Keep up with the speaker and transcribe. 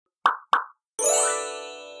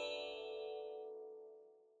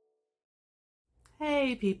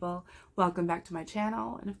Hey people, welcome back to my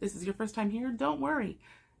channel, and if this is your first time here, don't worry,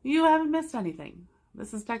 you haven't missed anything.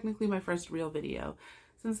 This is technically my first real video,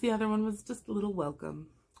 since the other one was just a little welcome.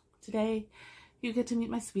 Today, you get to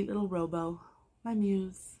meet my sweet little Robo, my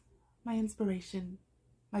muse, my inspiration,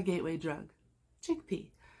 my gateway drug,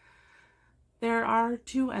 Chickpea. There are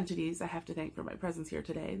two entities I have to thank for my presence here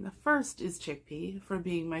today. The first is Chickpea for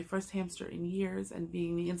being my first hamster in years and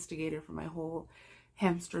being the instigator for my whole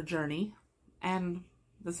hamster journey. And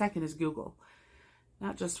the second is Google,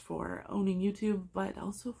 not just for owning YouTube, but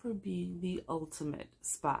also for being the ultimate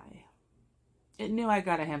spy. It knew I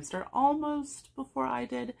got a hamster almost before I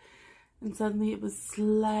did, and suddenly it was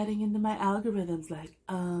sliding into my algorithms like,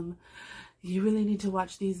 you really need to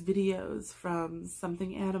watch these videos from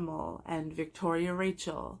Something Animal and Victoria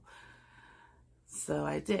Rachel. So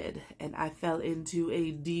I did, and I fell into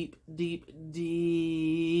a deep, deep,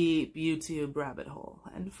 deep YouTube rabbit hole.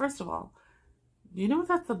 And first of all, do you know what's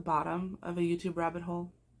at the bottom of a YouTube rabbit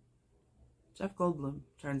hole? Jeff Goldblum,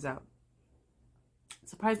 turns out. It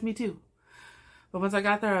surprised me too. But once I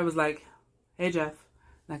got there, I was like, hey Jeff.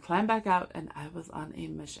 And I climbed back out and I was on a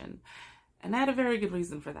mission. And I had a very good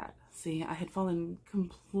reason for that. See, I had fallen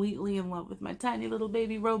completely in love with my tiny little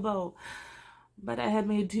baby Robo. But I had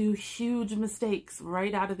made two huge mistakes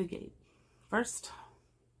right out of the gate. First,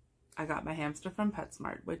 I got my hamster from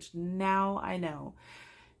PetSmart, which now I know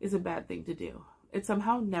is a bad thing to do. It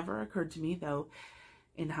somehow never occurred to me, though,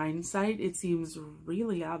 in hindsight, it seems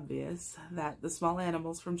really obvious that the small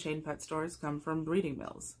animals from chain pet stores come from breeding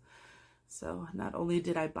mills. So not only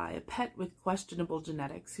did I buy a pet with questionable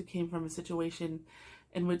genetics who came from a situation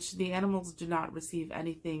in which the animals do not receive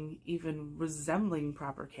anything even resembling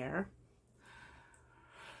proper care,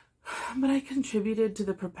 but I contributed to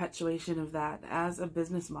the perpetuation of that as a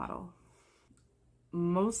business model.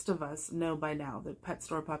 Most of us know by now that pet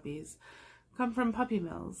store puppies come from puppy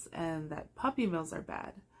mills and that puppy mills are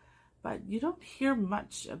bad, but you don't hear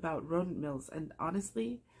much about rodent mills, and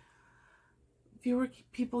honestly, fewer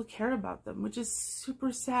people care about them, which is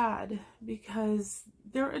super sad because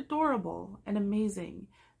they're adorable and amazing,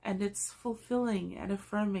 and it's fulfilling and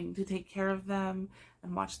affirming to take care of them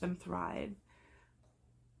and watch them thrive.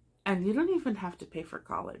 And you don't even have to pay for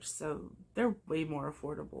college, so they're way more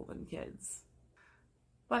affordable than kids.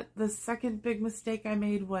 But the second big mistake I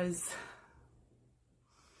made was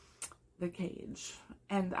the cage.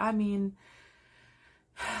 And I mean,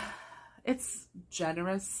 it's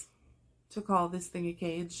generous to call this thing a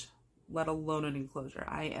cage, let alone an enclosure.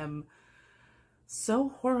 I am so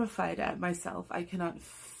horrified at myself, I cannot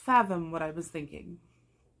fathom what I was thinking.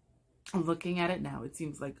 Looking at it now, it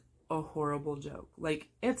seems like a horrible joke. Like,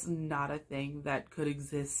 it's not a thing that could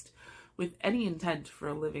exist with any intent for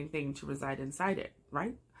a living thing to reside inside it,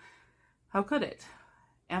 right? How could it?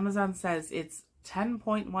 Amazon says it's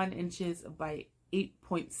 10.1 inches by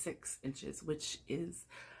 8.6 inches, which is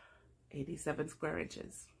 87 square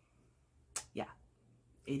inches. Yeah,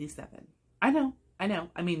 87. I know.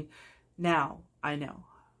 I mean, now I know.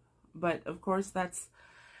 But of course, that's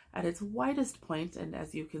at its widest point, and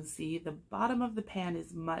as you can see, the bottom of the pan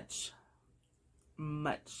is much,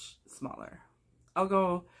 much smaller. I'll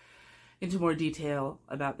go into more detail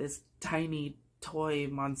about this tiny toy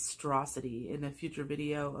monstrosity in a future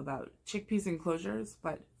video about Chickpea's enclosures,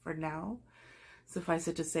 but for now, suffice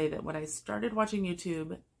it to say that when I started watching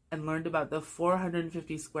YouTube and learned about the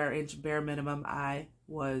 450 square inch bare minimum, I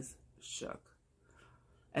was shook.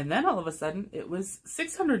 And then all of a sudden, it was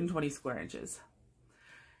 620 square inches.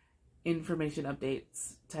 Information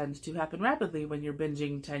updates tend to happen rapidly when you're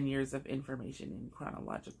binging 10 years of information in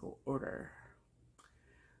chronological order.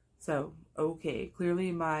 So, okay,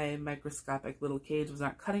 clearly my microscopic little cage was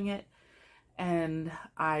not cutting it, and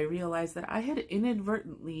I realized that I had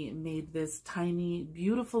inadvertently made this tiny,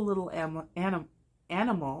 beautiful little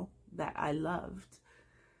animal that I loved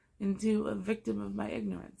into a victim of my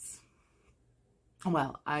ignorance.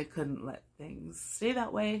 Well, I couldn't let things stay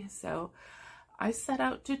that way, so I set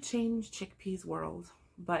out to change Chickpea's world,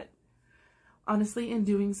 but honestly, in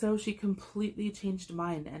doing so, she completely changed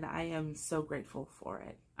mine, and I am so grateful for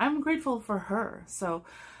it. I'm grateful for her, so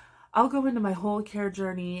I'll go into my whole care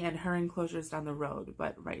journey and her enclosures down the road,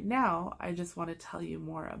 but right now, I just want to tell you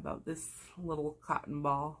more about this little cotton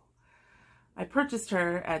ball. I purchased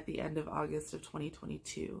her at the end of August of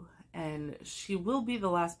 2022, and she will be the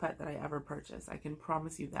last pet that I ever purchase. I can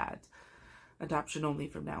promise you that. Adoption only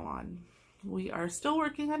from now on. We are still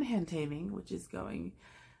working on hand taming, which is going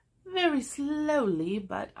very slowly,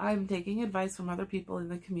 but I'm taking advice from other people in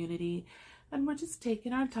the community, and we're just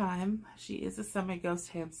taking our time. She is a semi-ghost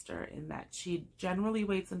hamster in that she generally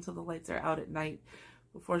waits until the lights are out at night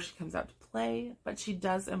before she comes out to play, but she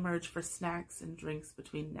does emerge for snacks and drinks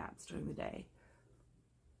between naps during the day.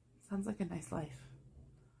 Sounds like a nice life.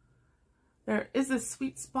 There is a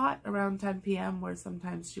sweet spot around 10 p.m. where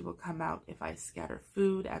sometimes she will come out if I scatter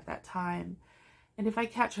food at that time. And if I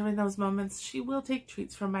catch her in those moments, she will take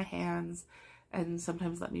treats from my hands and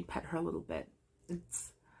sometimes let me pet her a little bit.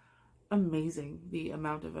 It's amazing the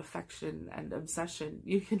amount of affection and obsession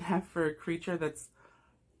you can have for a creature that's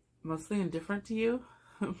mostly indifferent to you,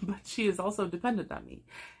 but she is also dependent on me.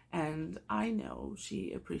 And I know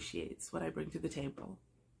she appreciates what I bring to the table.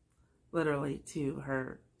 Literally to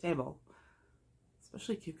her table.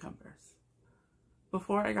 Especially cucumbers.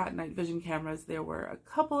 Before I got night vision cameras, there were a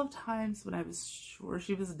couple of times when I was sure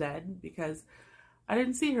she was dead because I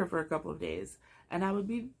didn't see her for a couple of days, and I would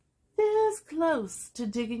be this close to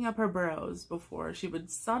digging up her burrows before she would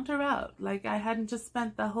saunter out like I hadn't just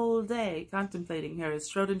spent the whole day contemplating her as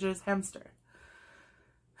Schrodinger's hamster.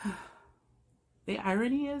 The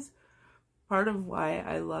irony is, part of why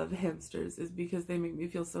I love hamsters is because they make me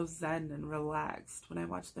feel so zen and relaxed when I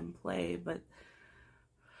watch them play, but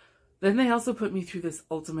then they also put me through this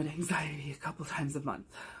ultimate anxiety a couple times a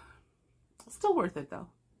month. Still worth it though.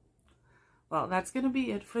 Well, that's going to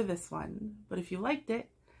be it for this one, but if you liked it,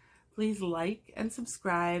 please like and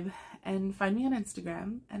subscribe and find me on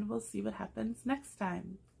Instagram, and we'll see what happens next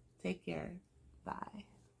time. Take care. Bye.